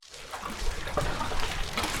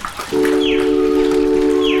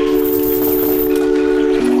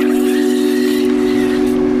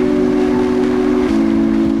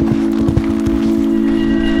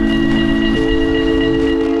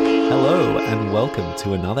and welcome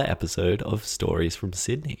to another episode of Stories from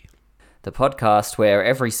Sydney. The podcast where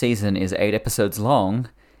every season is 8 episodes long,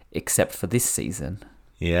 except for this season.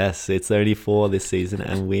 Yes, it's only 4 this season,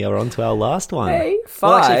 and we are on to our last one. Hey, 5.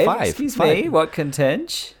 Well, actually 5. Excuse 5. me, what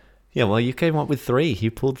contention? Yeah, well, you came up with 3.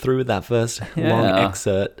 You pulled through with that first long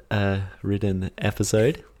excerpt written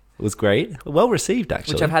episode. It was great. Well received,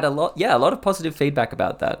 actually. Which I've had a lot of positive feedback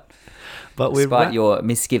about that. But despite your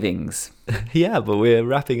misgivings. Yeah, but we're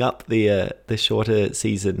wrapping up the shorter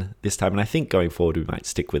season this time, and I think going forward we might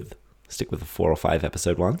stick with the 4 or 5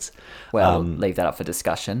 episode ones. Well, leave that up for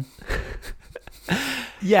discussion.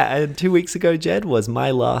 Yeah, and 2 weeks ago, Jed, was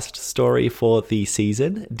my last story for the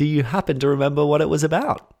season. Do you happen to remember what it was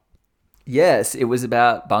about? Yes, it was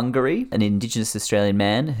about Bungaree, an Indigenous Australian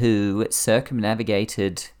man who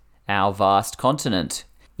circumnavigated our vast continent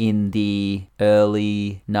in the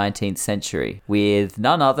early 19th century with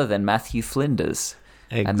none other than Matthew Flinders,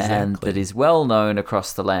 a man that is well known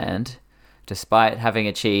across the land, despite having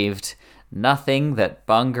achieved nothing that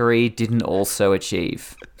Bungaree didn't also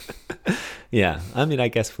achieve. Yeah, I mean, I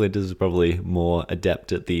guess Flinders is probably more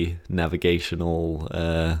adept at the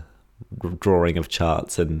navigational drawing of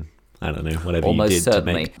charts and, I don't know, whatever almost you did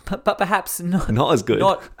certainly. to make... But perhaps not as good.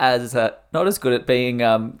 Not as good at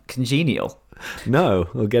being congenial. No,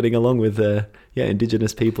 or getting along with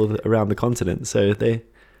Indigenous people around the continent. So they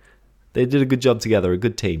did a good job together, a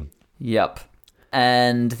good team. Yep.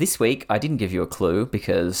 And this week, I didn't give you a clue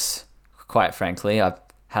because, quite frankly, I've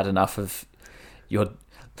had enough of your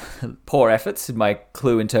poor efforts in my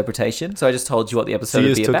clue interpretation. So I just told you what the episode would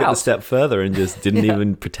be about. So you just took it a step further and just didn't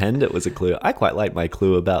even pretend it was a clue. I quite like my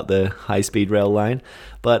clue about the high-speed rail line.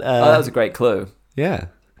 But that was a great clue. Yeah.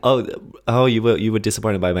 Oh, you were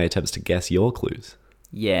disappointed by my attempts to guess your clues.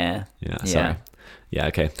 Yeah. Yeah, sorry. Yeah,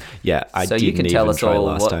 okay. Yeah, I so didn't you can even tell us try all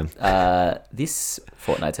last what time. This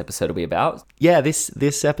fortnight's episode will be about. Yeah,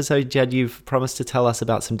 this episode, Jed, you've promised to tell us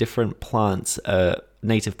about some different plants,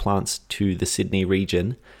 native plants to the Sydney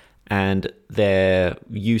region, and their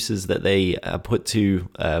uses that they are put to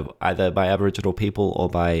either by Aboriginal people or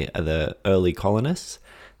by the early colonists.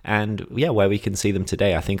 And yeah, where we can see them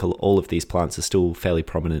today. I think all of these plants are still fairly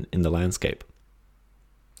prominent in the landscape.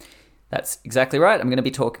 That's exactly right. I'm going to be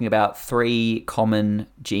talking about 3 common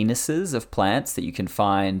genuses of plants that you can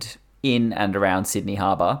find in and around Sydney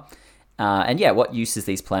Harbour. And yeah, what uses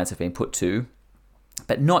these plants have been put to,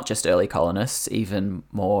 but not just early colonists, even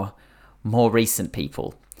more recent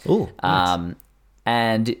people. Oh, nice.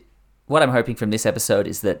 And what I'm hoping from this episode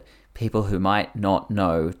is that people who might not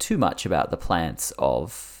know too much about the plants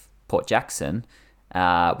of Port Jackson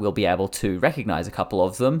will be able to recognise a couple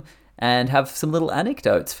of them and have some little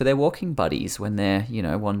anecdotes for their walking buddies when they're,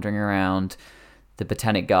 wandering around the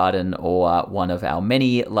Botanic Garden or one of our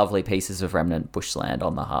many lovely pieces of remnant bushland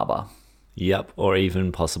on the harbour. Yep, or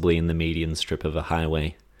even possibly in the median strip of a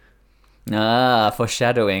highway. Ah,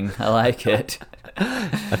 foreshadowing. I like it.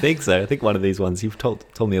 I think so. I think one of these ones, you've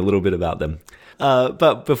told me a little bit about them.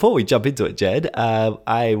 But before we jump into it, Jed,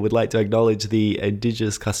 I would like to acknowledge the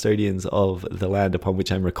Indigenous custodians of the land upon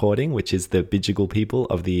which I'm recording, which is the Bidjigal people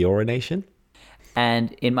of the Eora Nation.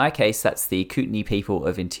 And in my case, that's the Kootenai people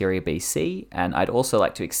of interior BC. And I'd also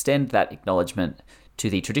like to extend that acknowledgement to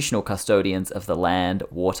the traditional custodians of the land,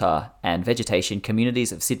 water and vegetation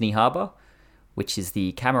communities of Sydney Harbour, which is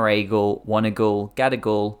the Camaragal, Wanagal,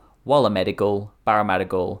 Gadigal, Wallamedigal,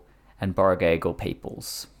 Barramadigal and Borragagal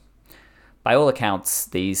peoples. By all accounts,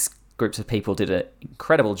 these groups of people did an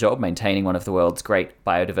incredible job maintaining one of the world's great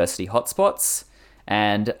biodiversity hotspots,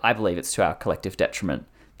 and I believe it's to our collective detriment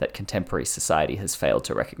that contemporary society has failed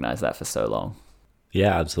to recognise that for so long.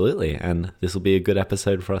 Yeah, absolutely. And this will be a good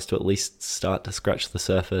episode for us to at least start to scratch the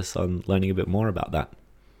surface on learning a bit more about that.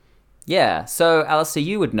 Yeah, so Alistair,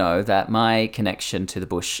 you would know that my connection to the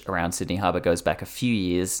bush around Sydney Harbour goes back a few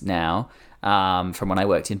years now, from when I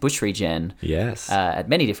worked in bush regen. Yes. At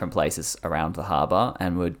many different places around the harbour,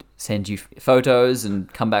 and would send you photos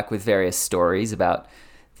and come back with various stories about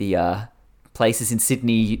the places in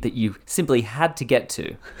Sydney that you simply had to get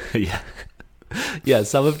to. Yeah,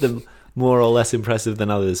 some of them more or less impressive than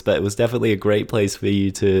others, but it was definitely a great place for you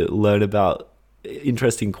to learn about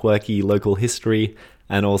interesting, quirky local history,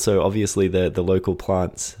 and also obviously the local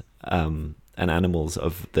plants and animals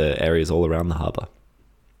of the areas all around the harbour.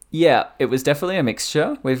 Yeah, it was definitely a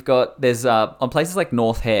mixture. There's on places like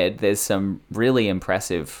North Head, there's some really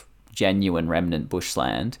impressive, genuine remnant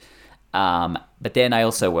bushland. But then I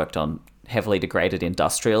also worked on heavily degraded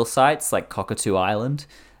industrial sites like Cockatoo Island,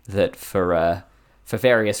 that for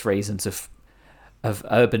various reasons of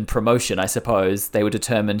urban promotion, I suppose, they were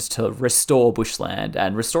determined to restore bushland.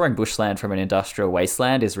 And restoring bushland from an industrial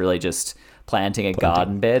wasteland is really just planting a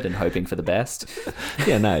garden bed and hoping for the best.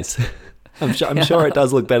 Yeah, nice. I'm sure it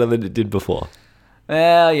does look better than it did before.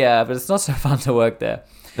 Well, yeah, but it's not so fun to work there.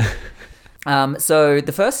 So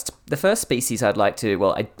the first species I'd like to,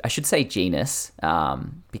 well, I should say genus,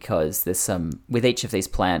 because with each of these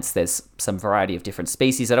plants, there's some variety of different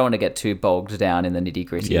species. I don't want to get too bogged down in the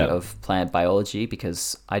nitty-gritty of plant biology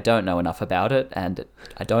because I don't know enough about it and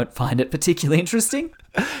I don't find it particularly interesting.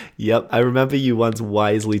 Yep, I remember you once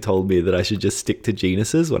wisely told me that I should just stick to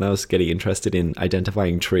genuses when I was getting interested in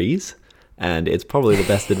identifying trees. And it's probably the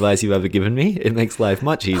best advice you've ever given me. It makes life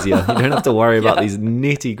much easier. You don't have to worry about these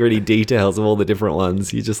nitty-gritty details of all the different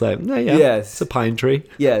ones. You're just like, it's a pine tree.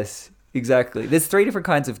 Yes, exactly. There's 3 different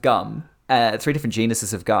kinds of gum, 3 different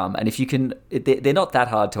genuses of gum. And if you can, they're not that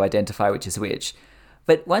hard to identify which is which.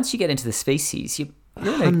 But once you get into the species, you're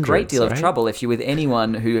in a great deal of trouble if you're with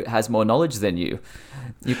anyone who has more knowledge than you.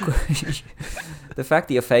 The fact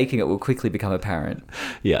that you're faking it will quickly become apparent.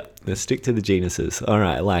 Yeah, let's stick to the genuses. All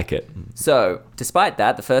right, I like it. So, despite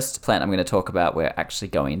that, the first plant I'm going to talk about, we're actually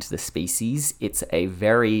going into the species. It's a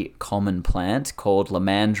very common plant called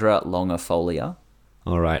Lomandra longifolia.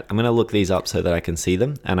 All right, I'm going to look these up so that I can see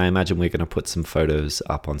them, and I imagine we're going to put some photos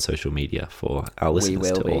up on social media for our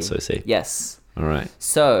listeners to also see. Yes. All right.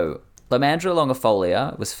 So, Lomandra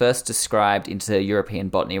longifolia was first described into European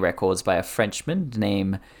botany records by a Frenchman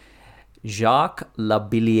named Jacques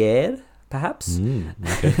Labillière, perhaps,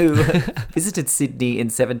 who visited Sydney in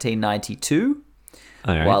 1792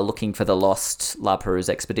 while looking for the lost La Perouse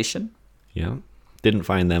expedition. Yeah. Didn't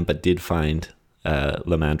find them, but did find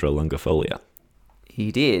Lomandra longifolia.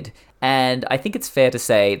 He did. And I think it's fair to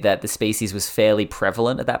say that the species was fairly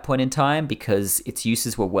prevalent at that point in time because its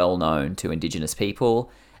uses were well known to Indigenous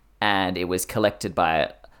people, and it was collected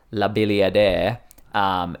by Labillière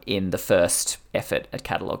in the first effort at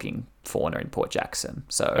cataloguing fauna in Port Jackson.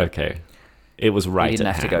 So it was right. You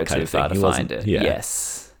didn't have to go too far to find it. Yeah.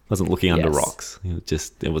 Yes, wasn't looking under rocks.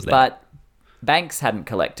 It was there. But Banks hadn't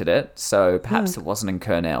collected it, so perhaps it wasn't in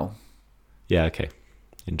Cornell. Yeah. Okay.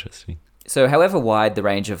 Interesting. So, however wide the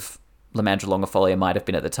range of Lomandra longifolia might have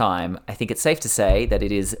been at the time, I think it's safe to say that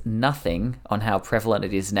it is nothing on how prevalent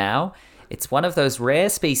it is now. It's one of those rare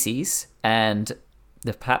species, and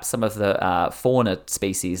perhaps some of the fauna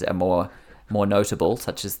species are more notable,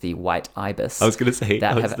 such as the white ibis. I was going to say,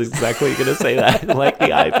 exactly going to say that, like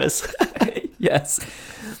the ibis. Yes,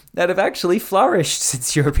 that have actually flourished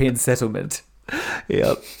since European settlement.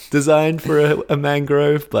 Yep, designed for a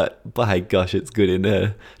mangrove, but by gosh, it's good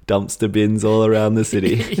in dumpster bins all around the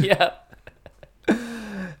city. Yeah.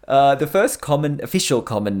 The first official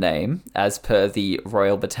common name, as per the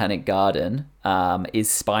Royal Botanic Garden, is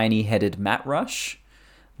spiny-headed matrush,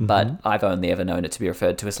 but I've only ever known it to be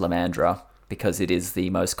referred to as Lomandra because it is the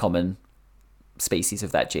most common species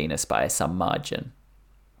of that genus by some margin.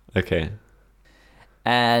 Okay.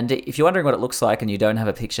 And if you're wondering what it looks like and you don't have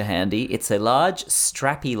a picture handy, it's a large,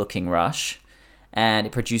 strappy-looking rush, and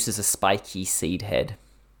it produces a spiky seed head.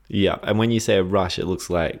 Yeah, and when you say a rush, it looks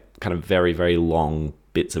like kind of very, very long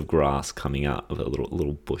bits of grass coming out of a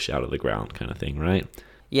little bush out of the ground kind of thing, right?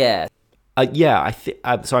 Yeah.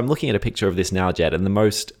 So I'm looking at a picture of this now, Jed, and the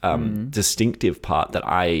most distinctive part that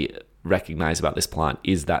I recognize about this plant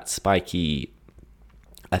is that spiky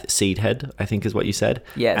seed head, I think is what you said.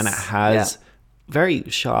 Yes. And it has very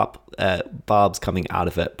sharp barbs coming out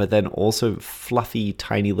of it, but then also fluffy,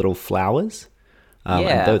 tiny little flowers.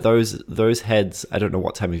 And those heads, I don't know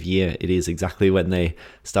what time of year it is exactly when they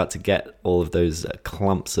start to get all of those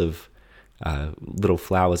clumps of little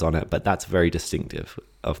flowers on it, but that's very distinctive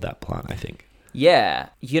of that plant, I think. Yeah.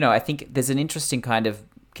 I think there's an interesting kind of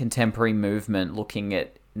contemporary movement looking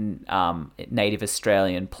at native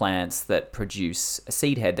Australian plants that produce a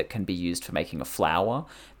seed head that can be used for making a flour,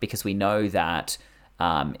 because we know that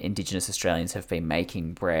Indigenous Australians have been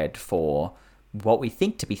making bread for what we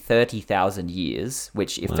think to be 30,000 years,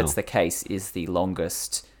 which, if that's the case, is the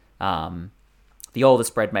longest, the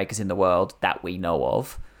oldest bread makers in the world that we know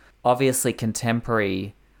of. Obviously,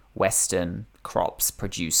 contemporary Western crops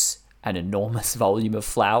produce an enormous volume of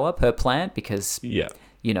flour per plant because,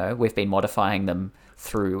 we've been modifying them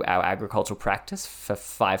through our agricultural practice for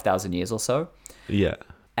 5,000 years or so. Yeah.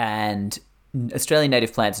 And Australian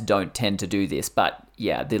native plants don't tend to do this, but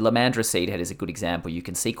the Lomandra seed head is a good example. You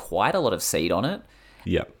can see quite a lot of seed on it.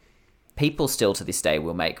 Yeah. People still to this day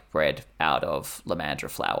will make bread out of Lomandra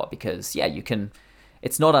flour because, you can.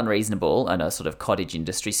 It's not unreasonable on a sort of cottage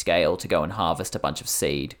industry scale to go and harvest a bunch of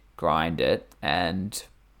seed, grind it, and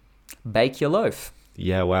bake your loaf.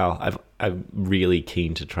 Yeah, wow. I'm really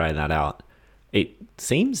keen to try that out. It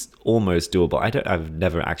seems almost doable. I've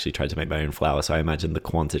never actually tried to make my own flour, so I imagine the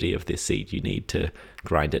quantity of this seed you need to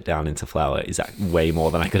grind it down into flour is way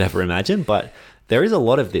more than I could ever imagine. But there is a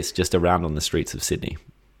lot of this just around on the streets of Sydney.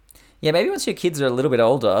 Yeah, maybe once your kids are a little bit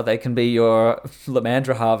older, they can be your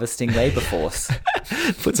Lomandra harvesting labour force.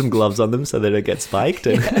 Put some gloves on them so they don't get spiked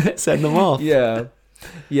and send them off. Yeah.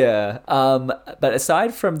 Yeah. But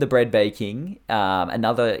aside from the bread baking,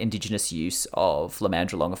 another indigenous use of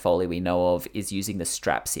Lomandra longifolia we know of is using the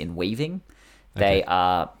straps in weaving. They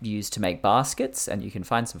are used to make baskets, and you can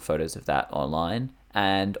find some photos of that online,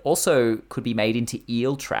 and also could be made into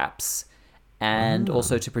eel traps, and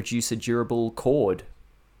also to produce a durable cord.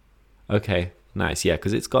 Okay, nice. Yeah,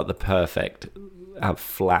 because it's got the perfect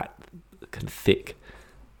flat, thick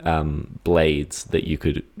blades that you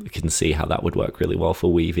can see how that would work really well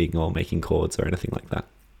for weaving or making cords or anything like that.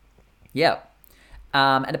 Yeah.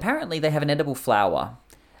 And apparently they have an edible flour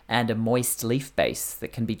and a moist leaf base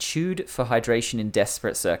that can be chewed for hydration in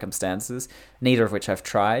desperate circumstances, neither of which I've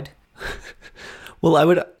tried.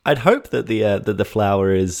 Well, I'd hope that the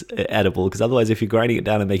flour is edible, because otherwise if you're grinding it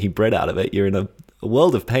down and making bread out of it, you're in a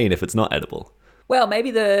world of pain if it's not edible. Well,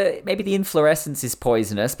 maybe the inflorescence is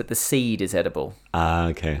poisonous, but the seed is edible. Ah,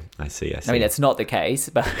 okay. I see. I mean, that's not the case,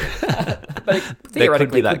 but theoretically there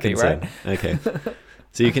could be that could be, concern. right? Okay.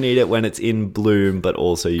 So you can eat it when it's in bloom, but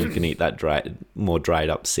also you can eat that more dried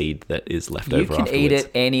up seed that is left over afterwards. You can eat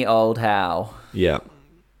it any old how. Yeah.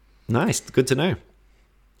 Nice. Good to know.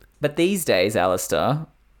 But these days, Alistair,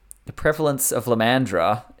 the prevalence of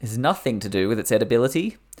Lomandra is nothing to do with its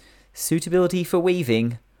edibility, suitability for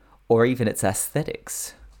weaving, or even its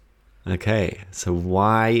aesthetics. Okay, so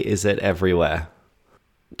why is it everywhere?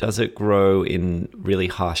 Does it grow in really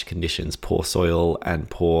harsh conditions, poor soil and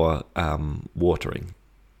poor watering?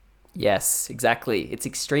 Yes, exactly. It's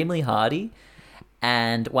extremely hardy,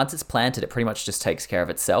 and once it's planted, it pretty much just takes care of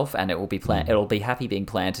itself, and it will be it'll be happy being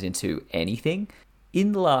planted into anything.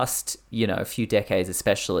 In the last, few decades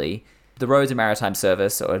especially, the Roads and Maritime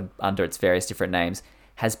Service, or under its various different names,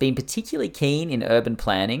 has been particularly keen in urban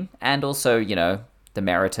planning, and also, the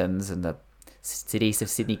Meritons and the cities of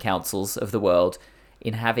Sydney councils of the world,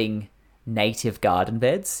 in having native garden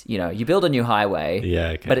beds. You build a new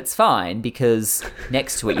highway, but it's fine because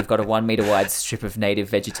next to it you've got a 1 meter wide strip of native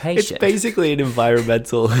vegetation. It's basically an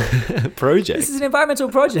environmental project. This is an environmental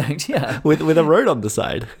project, yeah. With a road on the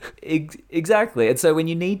side. Exactly. And so when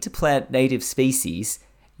you need to plant native species,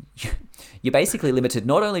 you're basically limited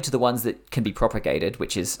not only to the ones that can be propagated,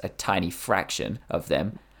 which is a tiny fraction of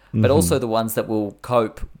them, but also the ones that will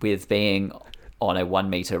cope with being on a 1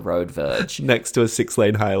 meter road verge next to a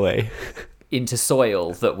 6-lane highway into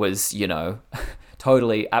soil that was,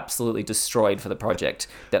 totally, absolutely destroyed for the project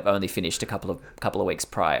that only finished a couple of weeks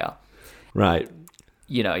prior. Right.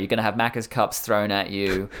 You're going to have Macca's cups thrown at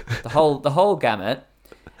you, the whole gamut.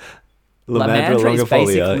 Lomandra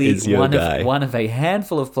longifolia is your guy. One of a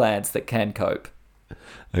handful of plants that can cope.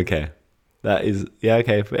 Okay. That is,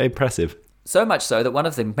 okay, very impressive. So much so that one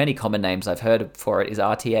of the many common names I've heard for it is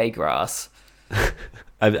RTA grass.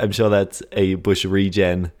 I'm sure that's a bush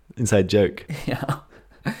regen inside joke. Yeah.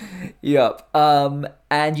 Yep.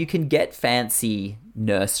 And you can get fancy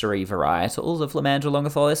nursery varietals of Lomandra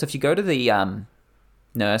longifolia. So if you go to the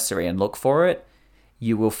nursery and look for it,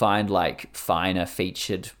 you will find like finer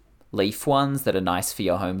featured leaf ones that are nice for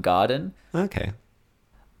your home garden. Okay.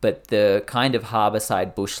 But the kind of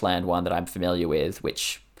harbourside bushland one that I'm familiar with,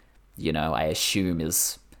 which, I assume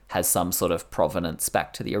has some sort of provenance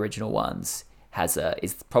back to the original ones,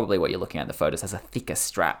 is probably what you're looking at in the photos, has a thicker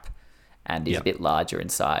strap and is a bit larger in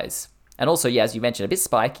size. And also, as you mentioned, a bit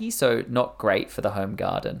spiky, so not great for the home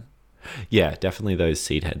garden. Yeah, definitely those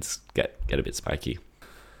seed heads get a bit spiky.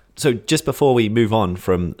 So just before we move on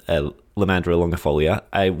from Lomandra longifolia,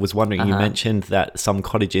 I was wondering, you mentioned that some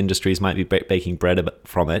cottage industries might be baking bread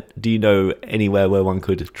from it. Do you know anywhere where one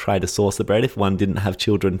could try to source the bread if one didn't have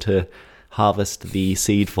children to harvest the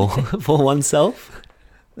seed for oneself?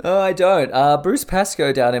 Oh, I don't. Bruce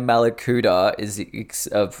Pascoe down in Malakuta is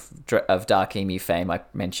of Dark Emu fame. I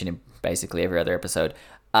mention him basically every other episode.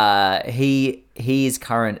 His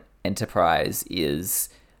current enterprise is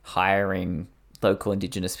hiring local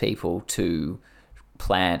indigenous people to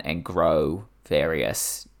plant and grow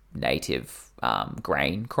various native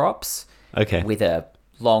grain crops. Okay. With a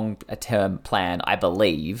long-term plan, I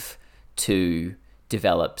believe, to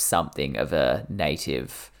develop something of a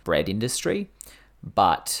native bread industry,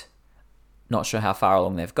 but not sure how far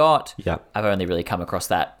along they've got. Yeah. I've only really come across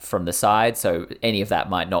that from the side, so any of that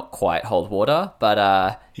might not quite hold water.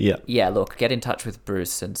 But yeah, look, get in touch with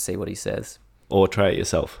Bruce and see what he says. Or try it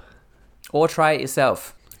yourself.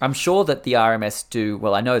 I'm sure that the RMS do,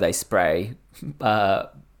 well, I know they spray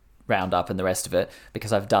Roundup and the rest of it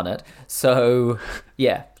because I've done it. So,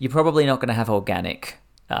 yeah, you're probably not going to have organic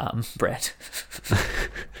bread.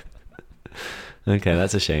 Okay,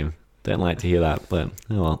 that's a shame. Don't like to hear that, but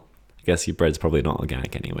oh well. I guess your bread's probably not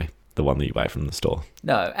organic anyway. The one that you buy from the store.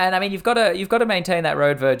 No, and I mean you've got to maintain that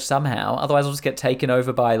road verge somehow. Otherwise, it'll just get taken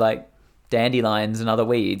over by like dandelions and other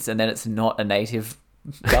weeds, and then it's not a native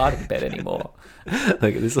garden bed anymore.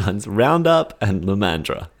 Like this one's Roundup and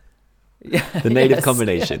Lomandra. Yeah, the native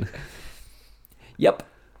combination. Yep,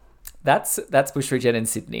 that's bush regen in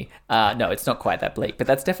Sydney. No, it's not quite that bleak, but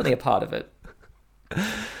that's definitely a part of it.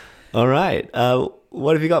 All right.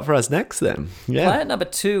 What have you got for us next then? Yeah. Plant number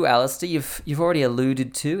 2, Alistair, you've already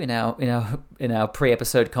alluded to in our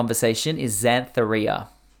pre-episode conversation is Xanthorrhoea.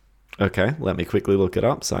 Okay, let me quickly look it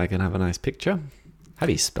up so I can have a nice picture. How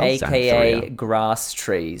do you spell AKA Xanthorrhoea? grass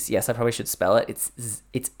trees. Yes, I probably should spell it. It's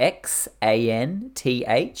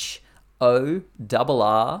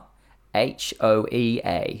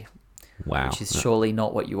Xanthorrhoea. Wow. Which is surely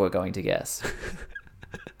not what you were going to guess.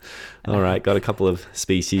 All right, got a couple of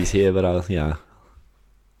species here, but yeah.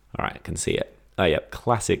 All right, I can see it. Oh, yeah,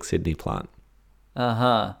 classic Sydney plant.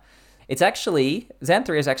 It's actually,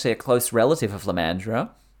 Xanthorrhoea is actually a close relative of Lomandra,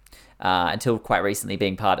 until quite recently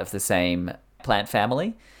being part of the same plant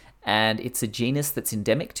family. And it's a genus that's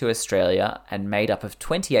endemic to Australia and made up of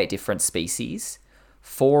 28 different species,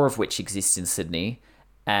 4 of which exist in Sydney,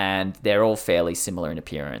 and they're all fairly similar in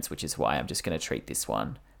appearance, which is why I'm just going to treat this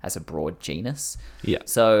one as a broad genus. Yeah.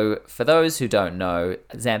 So for those who don't know,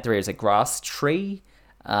 Xanthorrhoea is a grass tree.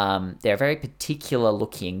 They're a very particular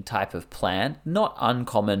looking type of plant, not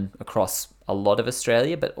uncommon across a lot of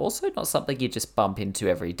Australia, but also not something you just bump into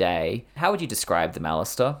every day. How would you describe them,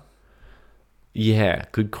 Alistair? Yeah,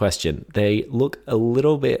 good question. They look a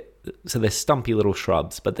little bit, so they're stumpy little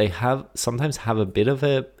shrubs, but they sometimes have a bit of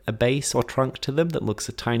a base or trunk to them that looks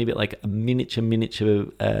a tiny bit like a miniature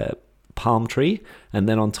palm tree, and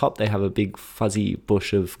then on top they have a big fuzzy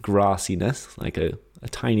bush of grassiness, like a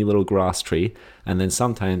tiny little grass tree, and then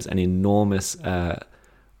sometimes an enormous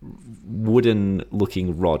wooden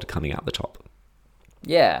looking rod coming out the top.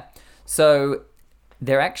 Yeah, so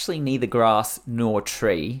they're actually neither grass nor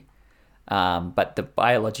tree, but the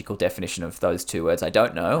biological definition of those two words I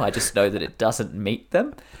don't know. I just know that it doesn't meet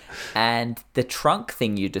them. And the trunk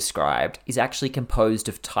thing you described is actually composed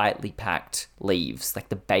of tightly packed leaves, like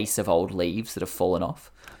the base of old leaves that have fallen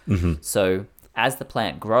off. Mm-hmm. So as the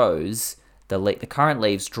plant grows, the current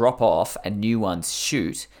leaves drop off and new ones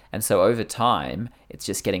shoot. And so over time, it's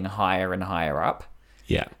just getting higher and higher up.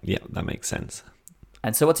 Yeah, that makes sense.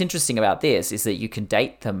 And so what's interesting about this is that you can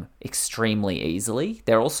date them extremely easily.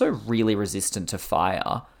 They're also really resistant to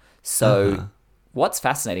fire. So what's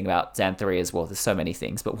fascinating about Xanthorrhoea is, well, there's so many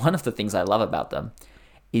things, but one of the things I love about them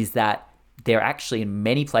is that they're actually, in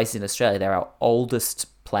many places in Australia, they're our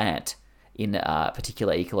oldest plant in a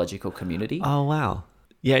particular ecological community. Oh, wow.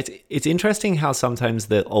 Yeah, it's interesting how sometimes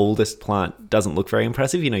the oldest plant doesn't look very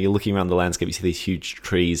impressive. You know, you're looking around the landscape, you see these huge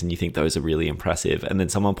trees and you think those are really impressive. And then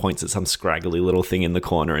someone points at some scraggly little thing in the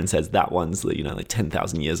corner and says that one's, you know, like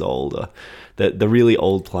 10,000 years old. Or the really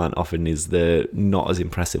old plant often is the not as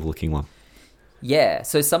impressive looking one. Yeah,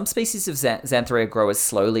 so some species of Xanthorrhoea grow as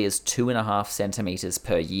slowly as 2.5 centimeters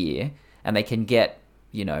per year, and they can get,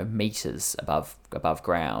 you know, meters above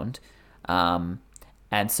ground.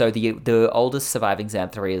 And so the oldest surviving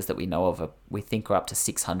Xanthorrhoeas that we know of, we think are up to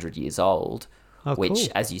 600 years old, which, cool.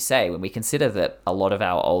 As you say, when we consider that a lot of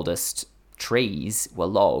our oldest trees were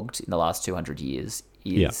logged in the last 200 years,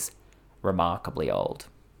 is remarkably old.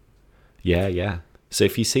 Yeah. So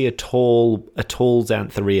if you see a tall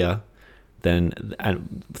Xanthorrhoea, then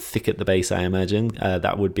and thick at the base, I imagine,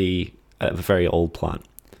 that would be a very old plant.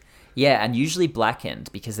 Yeah, and usually blackened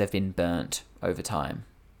because they've been burnt over time.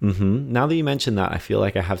 Mm-hmm. Now that you mention that, I feel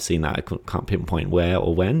like I have seen that. I can't pinpoint where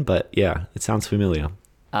or when, but yeah, it sounds familiar.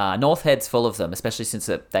 North Head's full of them, especially since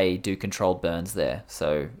they do controlled burns there,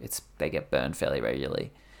 so they get burned fairly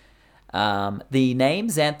regularly. The name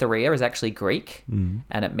Xanthorrhoea is actually Greek,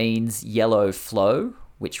 and it means yellow flow,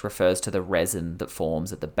 which refers to the resin that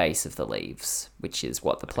forms at the base of the leaves, which is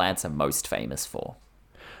what the plants are most famous for.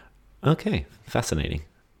 Okay, fascinating.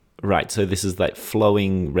 Right, so this is like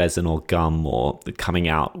flowing resin or gum or coming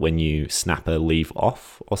out when you snap a leaf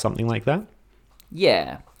off or something like that?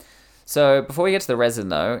 Yeah. So before we get to the resin,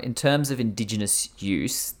 though, in terms of indigenous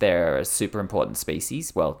use, they're a super important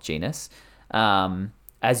species, well, genus.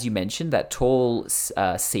 As you mentioned, that tall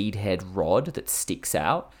seed head rod that sticks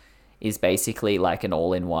out is basically like an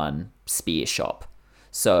all-in-one spear shop.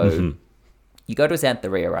 So you go to a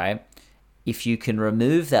Xanthorrhoea, right? if you can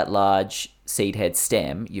remove that large seed head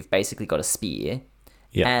stem, you've basically got a spear.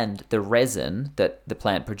 Yeah. And the resin that the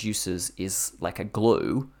plant produces is like a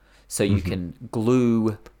glue. So you can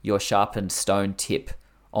glue your sharpened stone tip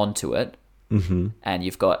onto it. And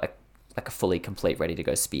you've got a fully complete, ready to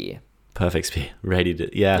go spear. Perfect spear. Ready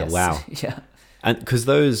to... Yeah, Yes. wow. Yeah. And because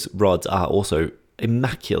those rods are also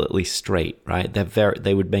immaculately straight, right?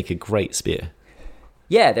 They would make a great spear.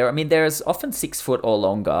 Yeah, there's often 6 foot or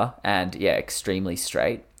longer and, extremely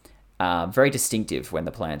straight. Very distinctive when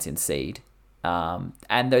the plant's in seed.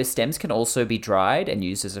 And those stems can also be dried and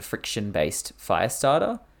used as a friction-based fire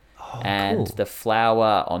starter. And cool. the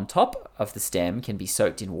flower on top of the stem can be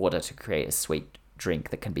soaked in water to create a sweet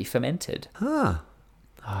drink that can be fermented.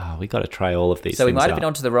 We got to try all of these So things we might have out. been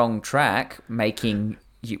onto the wrong track, wanting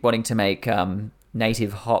to make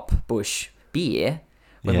native hop bush beer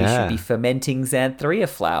when we should be fermenting Xanthorrhoea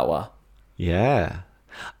flower. Yeah.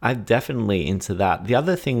 I'm definitely into that. The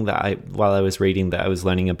other thing that while I was reading that I was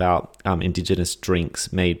learning about indigenous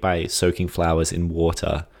drinks made by soaking flowers in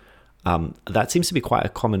water. That seems to be quite a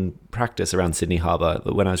common practice around Sydney Harbour.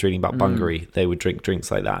 When I was reading about Bungaree, they would drink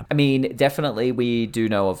drinks like that. I mean, definitely we do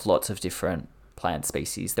know of lots of different plant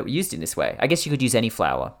species that were used in this way. I guess you could use any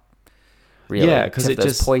flower, really. Yeah, because except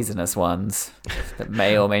those poisonous ones that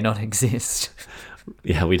may or may not exist.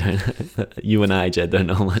 Yeah, we don't. You and I, Jed, don't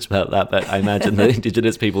know much about that, but I imagine the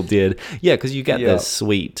indigenous people did. Yeah, because you get the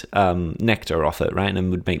sweet nectar off it, right? And it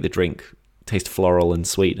would make the drink taste floral and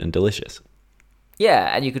sweet and delicious.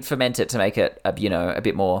 Yeah, and you could ferment it to make it, a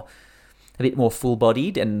bit more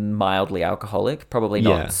full-bodied and mildly alcoholic. Probably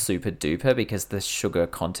not super duper because the sugar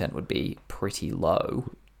content would be pretty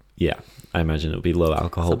low. Yeah, I imagine it would be low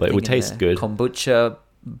alcohol, but it would taste good. Kombucha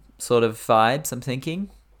sort of vibes, I'm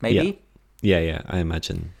thinking, maybe. Yeah, I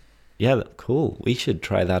imagine. Yeah, cool. We should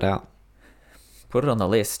try that out. Put it on the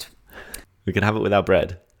list. We could have it with our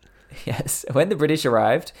bread. Yes. When the British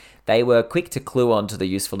arrived, they were quick to clue on to the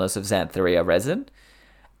usefulness of Xanthorrhoea resin.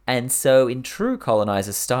 And so, in true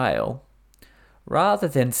colonizer style, rather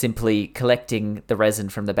than simply collecting the resin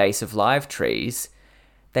from the base of live trees,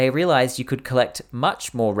 they realized you could collect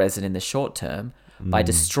much more resin in the short term by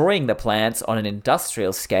destroying the plants on an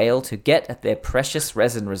industrial scale to get at their precious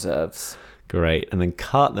resin reserves. Great. And then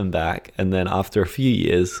cart them back, and then after a few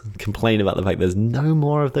years, complain about the fact there's no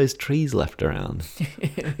more of those trees left around.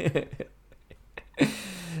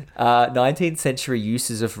 19th century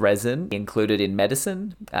uses of resin included in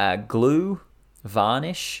medicine, glue,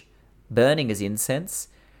 varnish, burning as incense,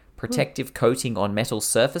 protective coating on metal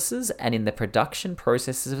surfaces, and in the production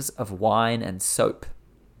processes of wine and soap.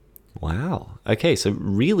 Wow. Okay, so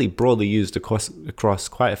really broadly used across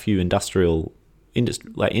quite a few industries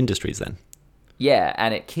then. Yeah,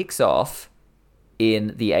 and it kicks off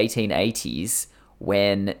in the 1880s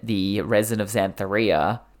when the resin of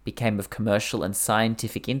Xanthorrhoea became of commercial and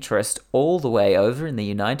scientific interest all the way over in the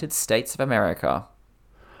United States of America.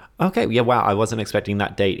 Okay, yeah, wow, I wasn't expecting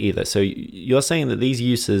that date either. So you're saying that these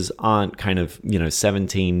uses aren't kind of,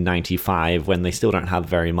 1795 when they still don't have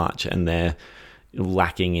very much and they're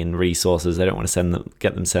lacking in resources. They don't want to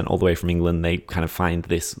get them sent all the way from England. They kind of find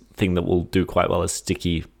this thing that will do quite well as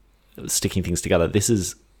sticking things together. This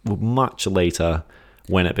is much later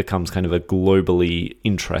when it becomes kind of a globally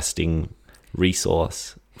interesting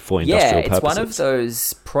resourse for industrial purposes. Yeah, it's one of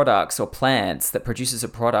those products or plants that produces a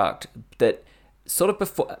product that sort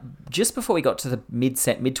of just before we got to the mid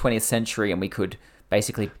 20th century and we could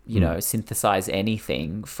basically, synthesize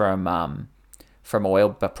anything from oil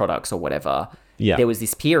products or whatever. Yeah. There was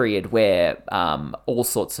this period where all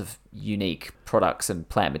sorts of unique products and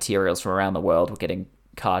plant materials from around the world were getting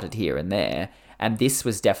carted here and there. And this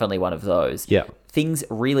was definitely one of those. Yeah. Things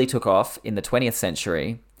really took off in the 20th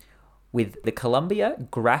century with the Columbia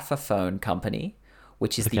Graphophone Company,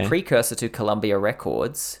 which is the precursor to Columbia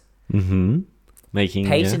Records. Mm-hmm.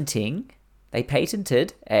 They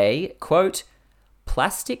patented a, quote,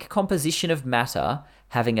 plastic composition of matter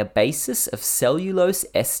having a basis of cellulose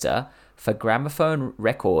ester for gramophone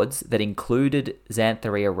records that included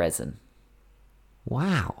Xanthorrhoea resin.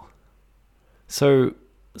 Wow. So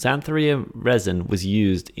Xanthorrhoea resin was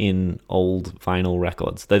used in old vinyl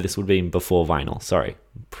records, though this would be before vinyl,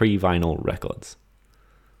 pre-vinyl records.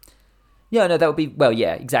 Yeah, no, that would be, well,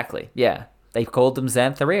 yeah, exactly, yeah. They called them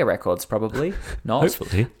Xanthorrhoea records, probably. Not.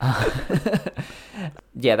 Hopefully.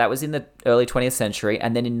 Yeah, that was in the early 20th century.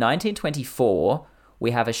 And then in 1924,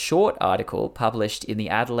 we have a short article published in the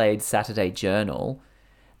Adelaide Saturday Journal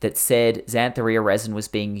that said Xanthorrhoea resin was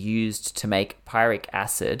being used to make pyric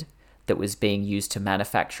acid that was being used to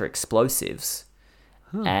manufacture explosives.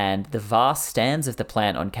 And the vast stands of the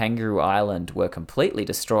plant on Kangaroo Island were completely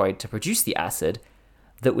destroyed to produce the acid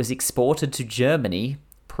that was exported to Germany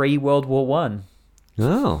pre-World War One.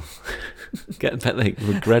 Oh, bet they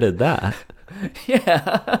regretted that.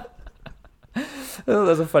 Yeah. Oh,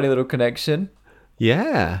 that's a funny little connection.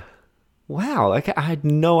 Yeah. Wow. Like, I had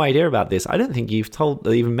no idea about this. I don't think you've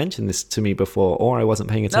even mentioned this to me before, or I wasn't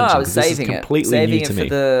paying attention. No, I was saving this is it. completely new to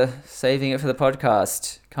me. Saving it for the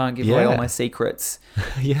podcast. Can't give away all my secrets.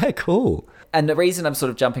 Yeah, cool. And the reason I'm sort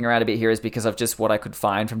of jumping around a bit here is because of just what I could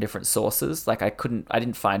find from different sources. Like I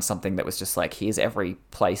didn't find something that was just like, here's every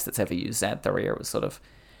place that's ever used Xanthorrhoea. It was sort of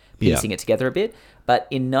piecing it together a bit. But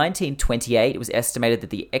in 1928, it was estimated that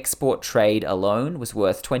the export trade alone was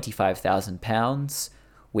worth £25,000,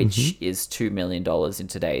 which is $2 million in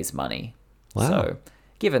today's money. Wow. So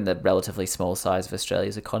given the relatively small size of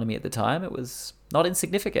Australia's economy at the time, it was not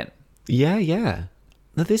insignificant. Yeah.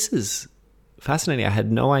 Now, this is fascinating. I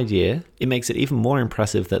had no idea. It makes it even more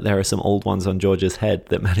impressive that there are some old ones on George's Head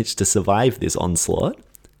that managed to survive this onslaught.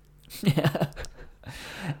 Yeah.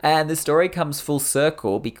 And the story comes full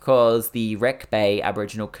circle because the Wreck Bay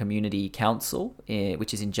Aboriginal Community Council,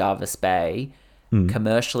 which is in Jervis Bay,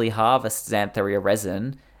 commercially harvests Xanthorrhoea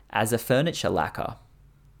resin as a furniture lacquer.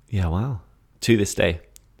 Yeah, wow. To this day.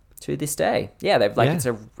 To this day. Yeah,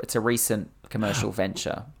 it's a recent commercial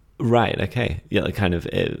venture. Right, okay. Yeah, like kind of...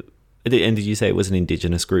 and did you say it was an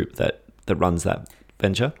Indigenous group that runs that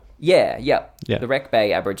venture? Yeah. The Wreck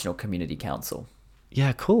Bay Aboriginal Community Council.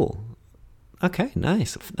 Yeah, cool. Okay,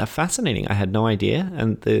 nice. Fascinating. I had no idea.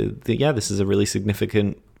 And this is a really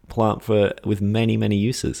significant plant with many, many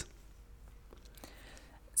uses.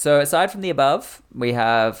 So aside from the above, we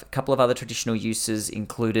have a couple of other traditional uses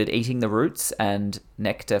included eating the roots and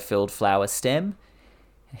nectar-filled flower stem,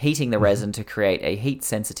 heating the resin to create a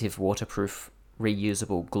heat-sensitive, waterproof,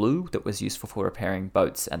 reusable glue that was useful for repairing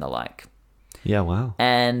boats and the like. Yeah, wow.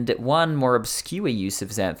 And one more obscure use of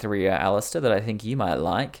Xanthorrhoea, Alistair, that I think you might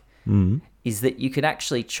like, is that you can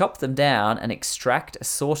actually chop them down and extract a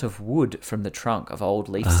sort of wood from the trunk of old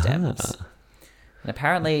leaf stems. And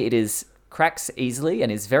apparently it cracks easily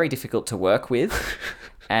and is very difficult to work with,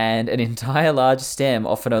 and an entire large stem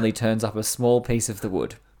often only turns up a small piece of the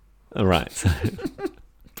wood. All right. So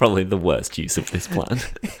probably the worst use of this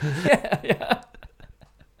plant. Yeah.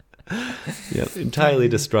 Yeah, entirely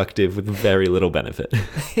destructive with very little benefit.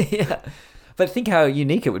 Yeah. But think how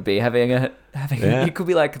unique it would be having it could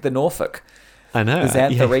be like the Norfolk. I know. The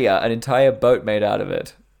Xanthorrhoea, an entire boat made out of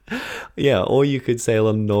it. Yeah, or you could sail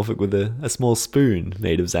on Norfolk with a small spoon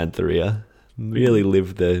made of Xanthorrhoea. Really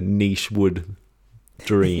live the niche wood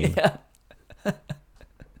dream. Yeah.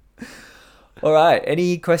 All right.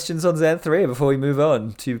 Any questions on Xanthorrhoea before we move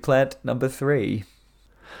on to plant number 3?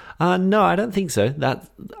 No, I don't think so.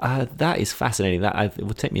 That is fascinating. It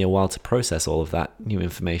will take me a while to process all of that new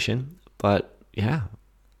information. But yeah,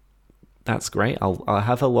 that's great. I'll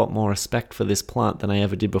have a lot more respect for this plant than I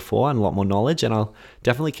ever did before, and a lot more knowledge. And I'll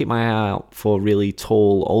definitely keep my eye out for really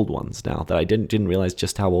tall old ones now that I didn't realize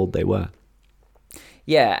just how old they were.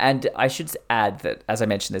 Yeah, and I should add that, as I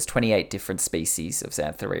mentioned, there's 28 different species of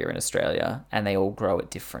Xanthorrhoea in Australia, and they all grow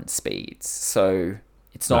at different speeds. So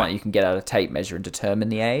it's not like you can get out a tape measure and determine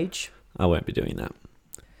the age. I won't be doing that.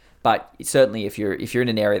 But certainly, if you're in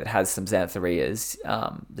an area that has some Xanthorrhoeas,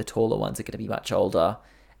 the taller ones are going to be much older,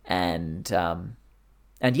 and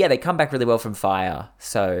yeah, they come back really well from fire.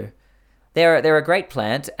 So they're a great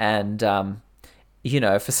plant, and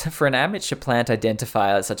for an amateur plant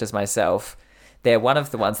identifier such as myself, they're one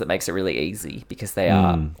of the ones that makes it really easy because they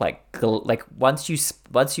are like once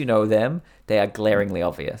you know them, they are glaringly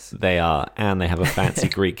obvious. They are, and they have a fancy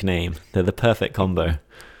Greek name. They're the perfect combo.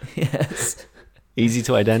 Yes. Easy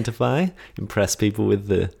to identify, impress people with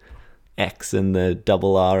the X and the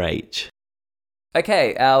double RH.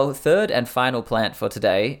 Okay, our third and final plant for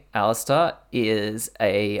today, Alistair, is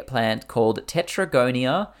a plant called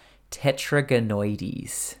Tetragonia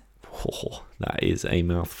tetragonioides. Oh, that is a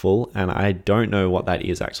mouthful, and I don't know what that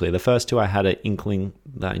is actually. The first two I had an inkling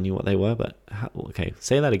that I knew what they were, but okay,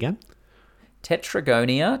 say that again.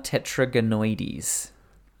 Tetragonia tetragonioides.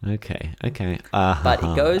 Okay. But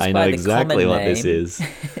it goes I by know the exactly common what name. this is.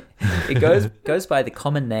 It goes by the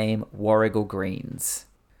common name Warrigal greens.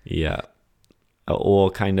 Yeah. Or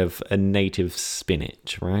kind of a native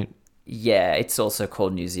spinach, right? Yeah, it's also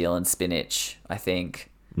called New Zealand spinach, I think.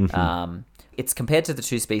 It's compared to the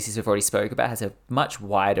two species we've already spoke about, has a much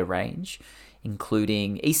wider range,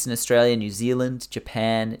 including Eastern Australia, New Zealand,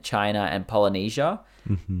 Japan, China, and Polynesia.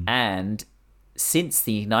 And since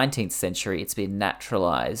the 19th century, it's been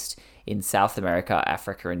naturalized in South America,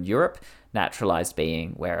 Africa, and Europe, naturalized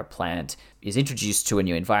being where a plant is introduced to a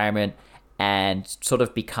new environment and sort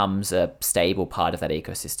of becomes a stable part of that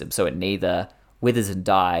ecosystem. So it neither withers and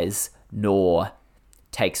dies nor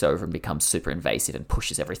takes over and becomes super invasive and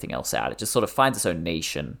pushes everything else out. It just sort of finds its own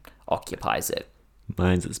niche and occupies it.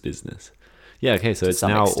 Minds its business. Yeah, okay, so To it's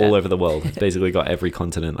some now extent. all over the world. It's basically got every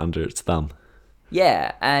continent under its thumb.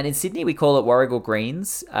 Yeah, and in Sydney we call it warrigal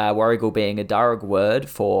greens, warrigal being a Darug word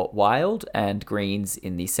for wild, and greens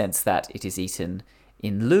in the sense that it is eaten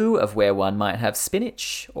in lieu of where one might have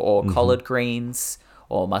spinach or collard greens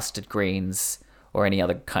or mustard greens or any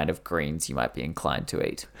other kind of greens you might be inclined to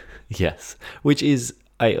eat. Yes, which is,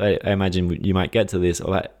 I imagine you might get to this,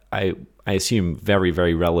 or I assume very,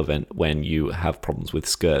 very relevant when you have problems with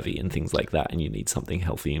scurvy and things like that and you need something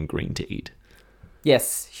healthy and green to eat.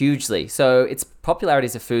 Yes, hugely. So its popularity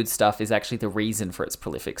as a foodstuff is actually the reason for its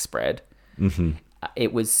prolific spread.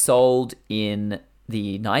 It was sold in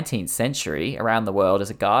the 19th century around the world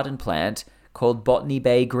as a garden plant called Botany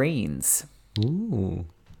Bay greens. Ooh,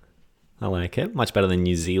 I like it. Much better than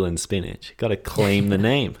New Zealand spinach. Got to claim the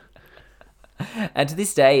name. And to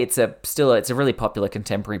this day, it's a really popular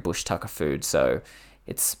contemporary bush tucker food. So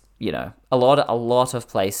it's, a lot of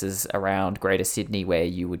places around Greater Sydney where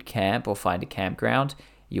you would camp or find a campground,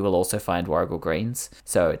 you will also find warrigal greens.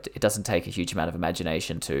 So it doesn't take a huge amount of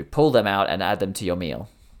imagination to pull them out and add them to your meal.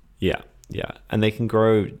 Yeah, yeah. And they can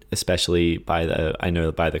grow especially by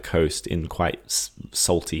the coast in quite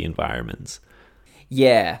salty environments.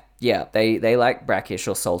 Yeah. They like brackish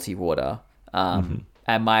or salty water.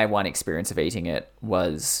 And my one experience of eating it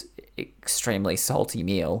was extremely salty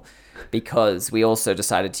meal because we also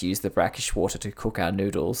decided to use the brackish water to cook our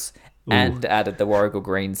noodles and added the warrigal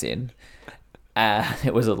greens in.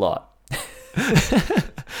 It was a lot.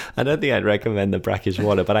 I don't think I'd recommend the brackish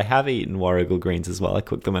water, but I have eaten warrigal greens as well. I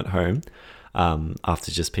cooked them at home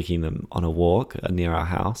after just picking them on a walk near our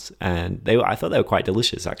house, and I thought they were quite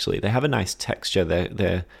delicious, actually. They have a nice texture. They're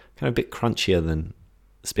kind of a bit crunchier than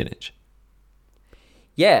spinach.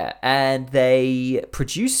 Yeah, and they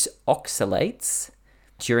produce oxalates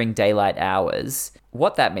during daylight hours.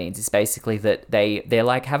 What that means is basically that they're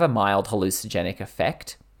like have a mild hallucinogenic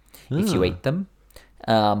effect if you eat them,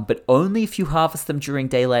 but only if you harvest them during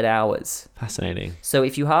daylight hours. Fascinating. So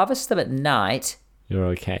if you harvest them at night, You're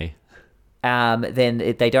okay.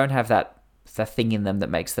 then they don't have the thing in them that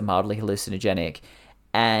makes them mildly hallucinogenic,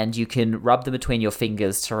 and you can rub them between your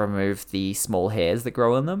fingers to remove the small hairs that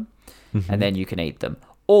grow in them, and then you can eat them.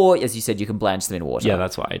 Or, as you said, you can blanch them in water. Yeah,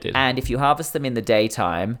 that's what I did. And if you harvest them in the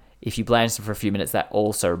daytime, if you blanch them for a few minutes, that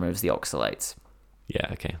also removes the oxalates. Yeah,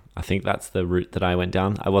 okay. I think that's the route that I went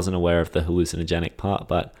down. I wasn't aware of the hallucinogenic part,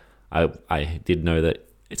 but I did know that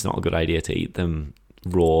it's not a good idea to eat them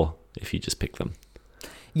raw if you just pick them.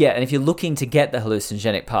 Yeah, and if you're looking to get the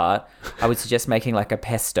hallucinogenic part, I would suggest making like a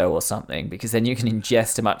pesto or something, because then you can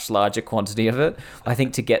ingest a much larger quantity of it. I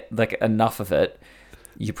think to get like enough of it,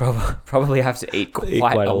 you probably have to eat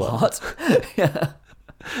quite a lot. Yeah.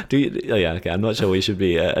 Yeah, okay. I'm not sure we should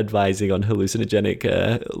be advising on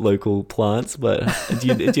hallucinogenic local plants, but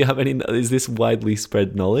do you have any? Is this widely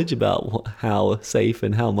spread knowledge about how safe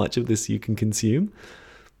and how much of this you can consume?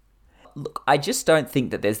 Look, I just don't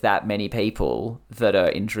think that there's that many people that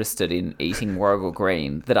are interested in eating warrigal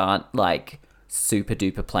green that aren't like super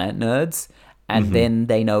duper plant nerds, and then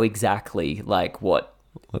they know exactly like what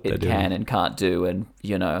it can and can't do, and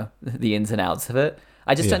the ins and outs of it.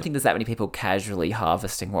 I just don't think there's that many people casually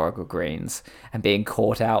harvesting warrigal greens and being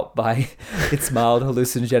caught out by its mild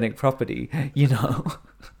hallucinogenic property,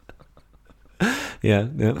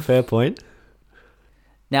 Yeah, fair point.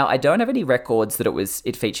 Now, I don't have any records that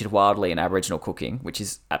it featured wildly in Aboriginal cooking, which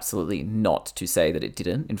is absolutely not to say that it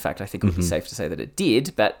didn't. In fact, I think it would be safe to say that it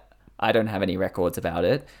did, but I don't have any records about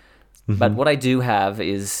it. But what I do have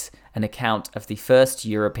is an account of the first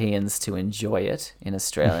Europeans to enjoy it in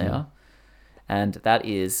Australia. And that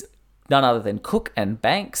is none other than Cook and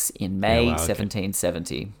Banks in May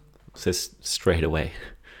 1770. So straight away.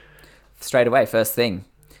 Straight away, first thing.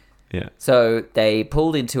 Yeah. So they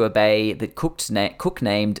pulled into a bay that Cook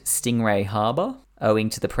named Stingray Harbour, owing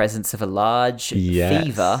to the presence of a large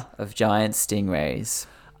fever of giant stingrays.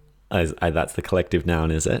 That's the collective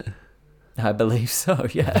noun, is it? I believe so,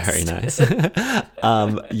 yes. Very nice.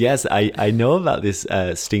 Yes, I know about this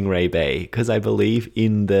Stingray Bay because I believe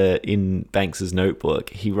in Banks's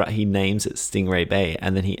notebook he names it Stingray Bay,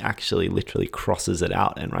 and then he actually literally crosses it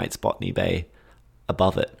out and writes Botany Bay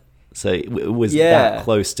above it. So it was that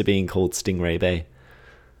close to being called Stingray Bay.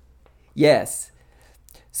 Yes.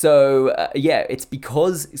 So it's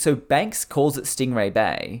because Banks calls it Stingray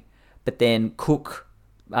Bay, but then Cook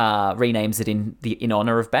renames it in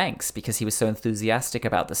honor of Banks because he was so enthusiastic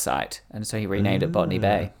about the site, and so he renamed it Botany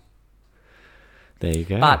Bay. There you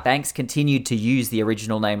go. But Banks continued to use the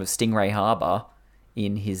original name of Stingray Harbour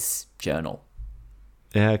in his journal.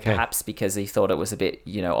 Yeah, okay. Perhaps because he thought it was a bit,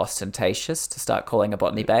 ostentatious to start calling a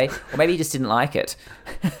Botany Bay, or maybe he just didn't like it.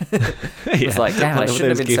 It was like, damn, I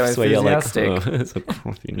shouldn't have been so enthusiastic. It's a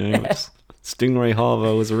crappy name. Stingray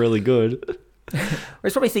Harbour was really good. Or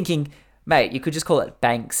he's probably thinking, mate, you could just call it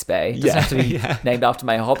Banks Bay. It doesn't have to be named after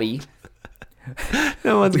my hobby.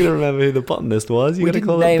 No one's going to remember who the botanist was. You got to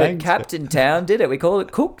call it Banks. We didn't name it Captain Town, did it? We called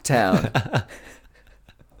it Cook Town.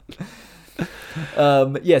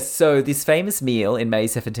 Yes, so this famous meal in May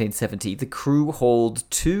 1770, the crew hauled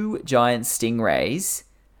 2 giant stingrays,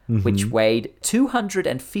 which weighed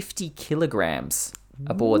 250 kilograms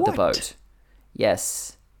aboard the boat.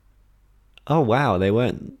 Yes. Oh, wow. They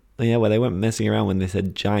weren't messing around when they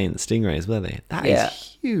said giant stingrays, were they? That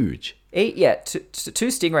is huge. Two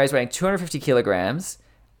stingrays weighing 250 kilograms,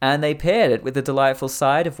 and they paired it with a delightful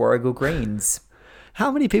side of Warrigal greens.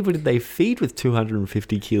 How many people did they feed with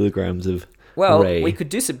 250 kilograms of ray? We could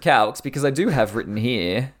do some calcs, because I do have written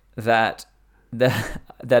here that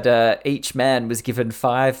each man was given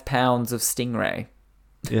 5 pounds of stingray.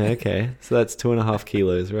 Yeah, okay. So that's 2.5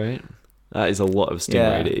 kilos, right? That is a lot of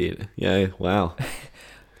stingray to eat. Yeah, wow.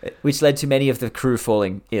 Which led to many of the crew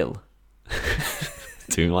falling ill.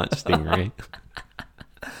 Too much stingray.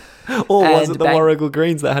 Or was it the Warrigal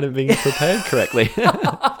greens that hadn't been prepared correctly?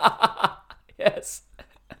 Yes.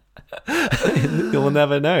 You'll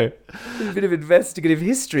never know. A bit of investigative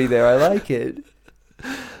history there. I like it.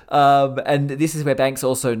 And this is where Banks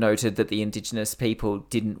also noted that the indigenous people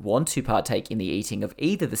didn't want to partake in the eating of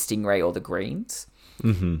either the stingray or the greens.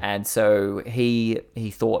 Mm-hmm. And so he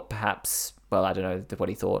thought perhaps... Well, I don't know what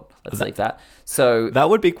he thought. Let's leave that. So that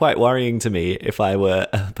would be quite worrying to me if I were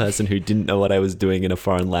a person who didn't know what I was doing in a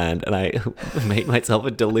foreign land, and I made myself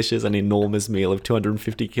a delicious and enormous meal of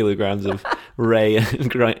 250 kilograms of ray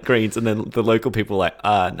and greens, and then the local people were like,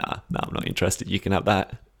 nah, I'm not interested. You can have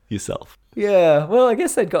that yourself. Yeah, well, I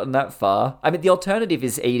guess they'd gotten that far. I mean, the alternative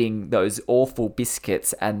is eating those awful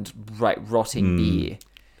biscuits and rotting beer.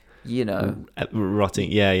 Rotting,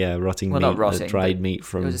 rotting meat, not rotting, dried meat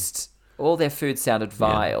from... All their food sounded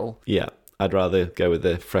vile. Yeah, I'd rather go with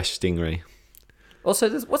the fresh stingray.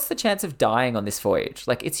 Also, what's the chance of dying on this voyage?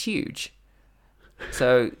 Like, it's huge.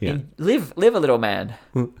 So, live a little, man.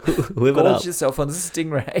 Live it up. Yourself on the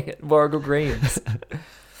stingray and Warrigal greens.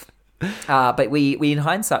 But we in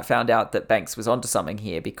hindsight found out that Banks was onto something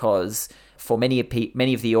here, because for many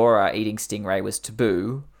of the Ora, eating stingray was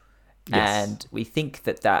taboo. Yes. And we think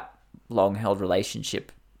that long-held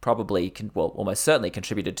relationship probably almost certainly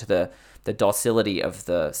contributed to the docility of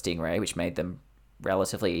the stingray, which made them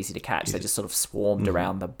relatively easy to catch. They just sort of swarmed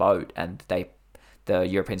around the boat, and the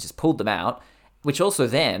Europeans just pulled them out, which also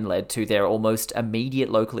then led to their almost immediate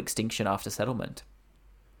local extinction after settlement.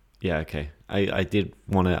 Yeah, okay. I did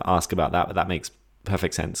want to ask about that, but that makes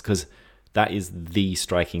perfect sense, because that is the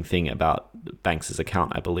striking thing about Banks's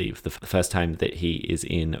account, I believe. The first time that he is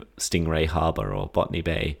in Stingray Harbour or Botany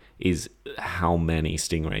Bay is how many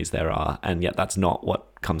stingrays there are. And yet that's not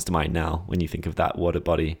what comes to mind now when you think of that water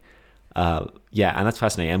body. And that's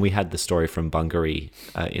fascinating. And we had the story from Bungaree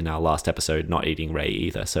in our last episode, not eating ray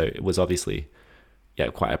either. So it was obviously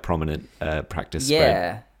quite a prominent practice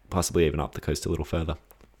spread, possibly even up the coast a little further.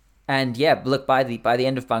 And look, by the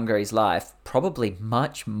end of Bungaree's life, probably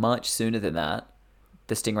much, much sooner than that,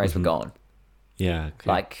 the stingrays were gone. Yeah.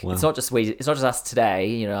 Okay. It's not just us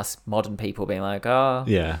today, us modern people being like,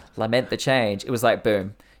 lament the change. It was like,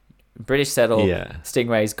 boom, British settled,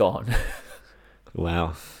 stingrays gone.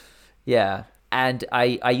 Wow. Yeah. And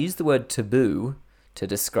I use the word taboo to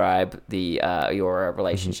describe your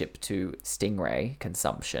relationship to stingray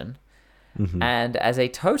consumption. Mm-hmm. And as a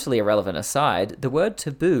totally irrelevant aside, the word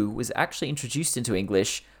taboo was actually introduced into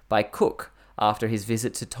English by Cook after his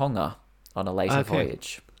visit to Tonga on a later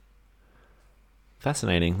voyage.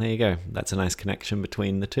 Fascinating. There you go. That's a nice connection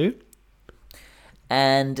between the two.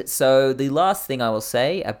 And so the last thing I will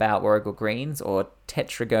say about Warrigal greens, or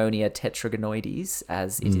Tetragonia tetragonioides,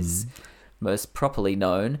 as it is most properly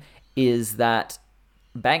known, is that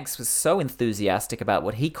Banks was so enthusiastic about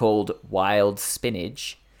what he called wild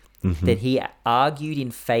spinach that he argued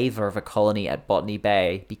in favour of a colony at Botany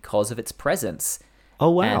Bay because of its presence.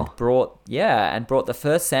 Oh, wow. And brought the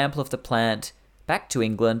first sample of the plant back to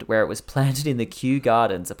England, where it was planted in the Kew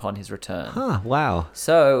Gardens upon his return. Huh, wow.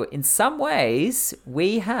 So, in some ways,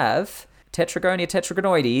 we have Tetragonia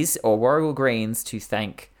tetragonioides, or Warrigal greens, to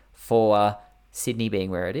thank for Sydney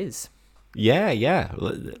being where it is. Yeah.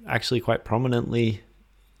 Actually quite prominently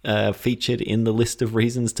featured in the list of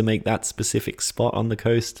reasons to make that specific spot on the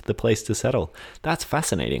coast the place to settle. That's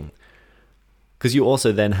fascinating. Because you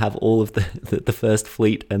also then have all of the First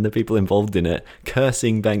Fleet and the people involved in it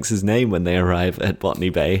cursing Banks's name when they arrive at Botany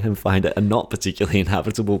Bay and find it a not particularly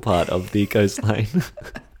inhabitable part of the coastline.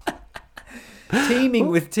 teeming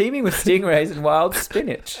with stingrays and wild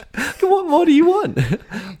spinach. What more do you want?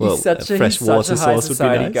 Well, he's such a high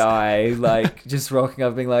society guy, like just rocking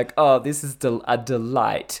up being like, "Oh, this is a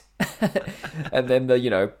delight," and then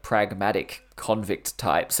the pragmatic convict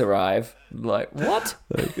types arrive. Like, what?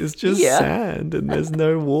 Like, it's just sand and there's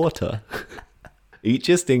no water. Eat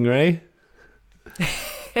your stingray.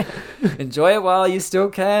 Enjoy it while you still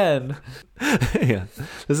can. Yeah,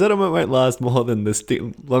 the settlement won't last more than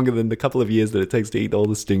longer than the couple of years that it takes to eat all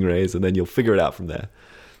the stingrays, and then you'll figure it out from there.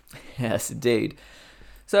 Yes, indeed.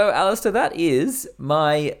 So, Alistair, that is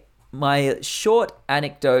my short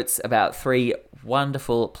anecdotes about 3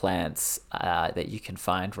 wonderful plants that you can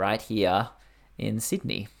find right here in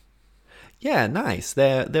Sydney. Yeah, nice.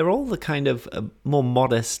 They're all the kind of more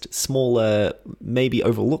modest, smaller, maybe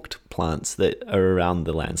overlooked plants that are around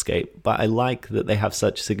the landscape. But I like that they have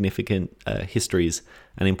such significant histories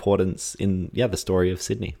and importance in the story of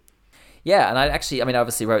Sydney. Yeah, and I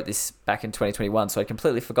obviously wrote this back in 2021, so I'd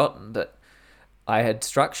completely forgotten that I had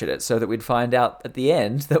structured it so that we'd find out at the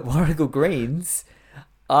end that Warrigal Greens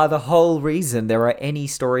are the whole reason there are any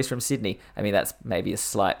stories from Sydney. I mean, that's maybe a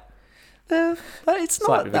slight... but it's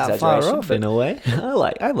not that far off in a way.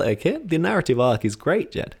 I like it. The narrative arc is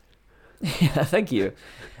great, Jed. Yeah, thank you.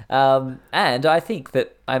 And I think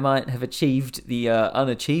that I might have achieved the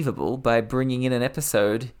unachievable by bringing in an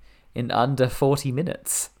episode in under 40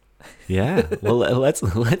 minutes. Yeah, well,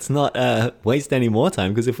 let's not waste any more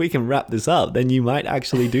time, because if we can wrap this up, then you might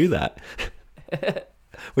actually do that.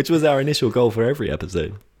 Which was our initial goal for every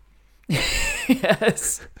episode.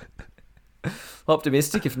 Yes.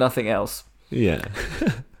 Optimistic, if nothing else. Yeah.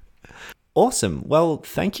 Awesome. Well,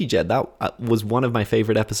 thank you, Jed. That was one of my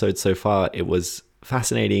favorite episodes so far. It was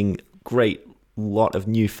fascinating, great lot of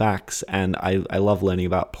new facts, and I love learning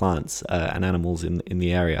about plants and animals in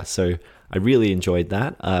the area. So I really enjoyed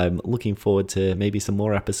that. I'm looking forward to maybe some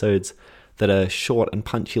more episodes that are short and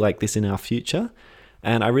punchy like this in our future.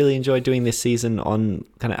 And I really enjoyed doing this season on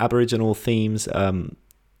kind of Aboriginal themes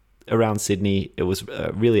around Sydney. It was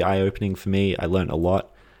really eye-opening for me. I learned a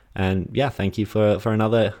lot. And yeah, thank you for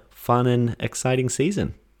another fun and exciting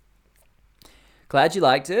season. Glad you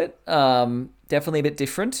liked it. Definitely a bit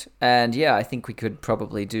different. And yeah, I think we could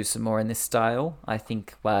probably do some more in this style. I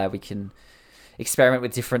think we can experiment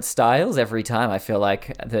with different styles every time. I feel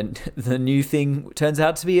like the new thing turns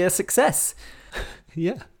out to be a success.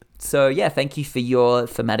 Yeah. So yeah, thank you for your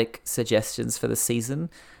thematic suggestions for the season.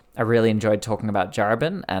 I really enjoyed talking about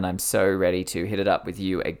Jarabin, and I'm so ready to hit it up with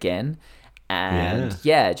you again. And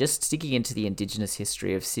yeah, just digging into the Indigenous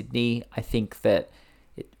history of Sydney, I think that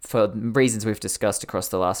for reasons we've discussed across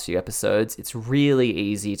the last few episodes, it's really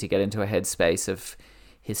easy to get into a headspace of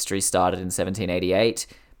history started in 1788,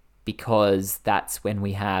 because that's when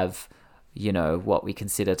we have, what we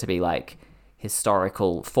consider to be like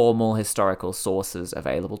formal historical sources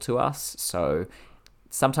available to us. So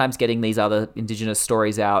sometimes getting these other Indigenous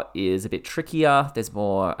stories out is a bit trickier. There's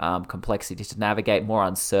more complexity to navigate, more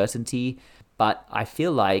uncertainty. But I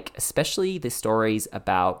feel like, especially the stories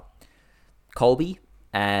about Colby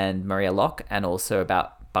and Maria Locke, and also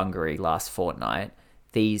about Bungaree last fortnight,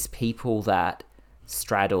 these people that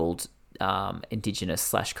straddled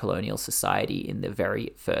Indigenous/colonial society in the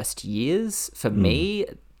very first years, for me,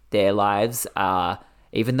 their lives are,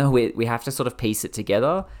 even though we have to sort of piece it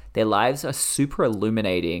together, their lives are super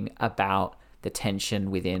illuminating about the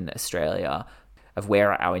tension within Australia of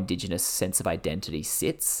where our Indigenous sense of identity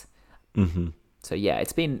sits. Mm-hmm. So yeah,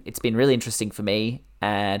 it's been really interesting for me,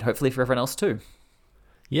 and hopefully for everyone else too.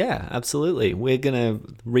 Yeah, absolutely. We're going to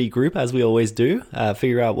regroup as we always do,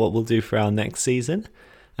 figure out what we'll do for our next season,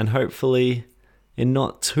 and hopefully in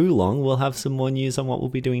not too long, we'll have some more news on what we'll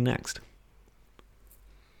be doing next.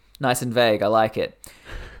 Nice and vague. I like it.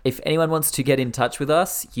 If anyone wants to get in touch with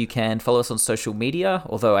us, you can follow us on social media,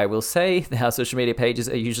 although I will say our social media pages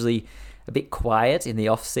are usually a bit quiet in the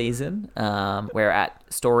off season. We're at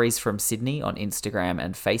Stories from Sydney on Instagram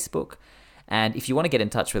and Facebook. And if you want to get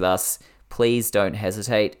in touch with us, please don't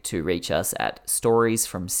hesitate to reach us at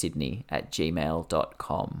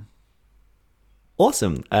storiesfromsydney@gmail.com.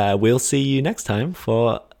 Awesome. We'll see you next time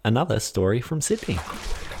for another story from Sydney.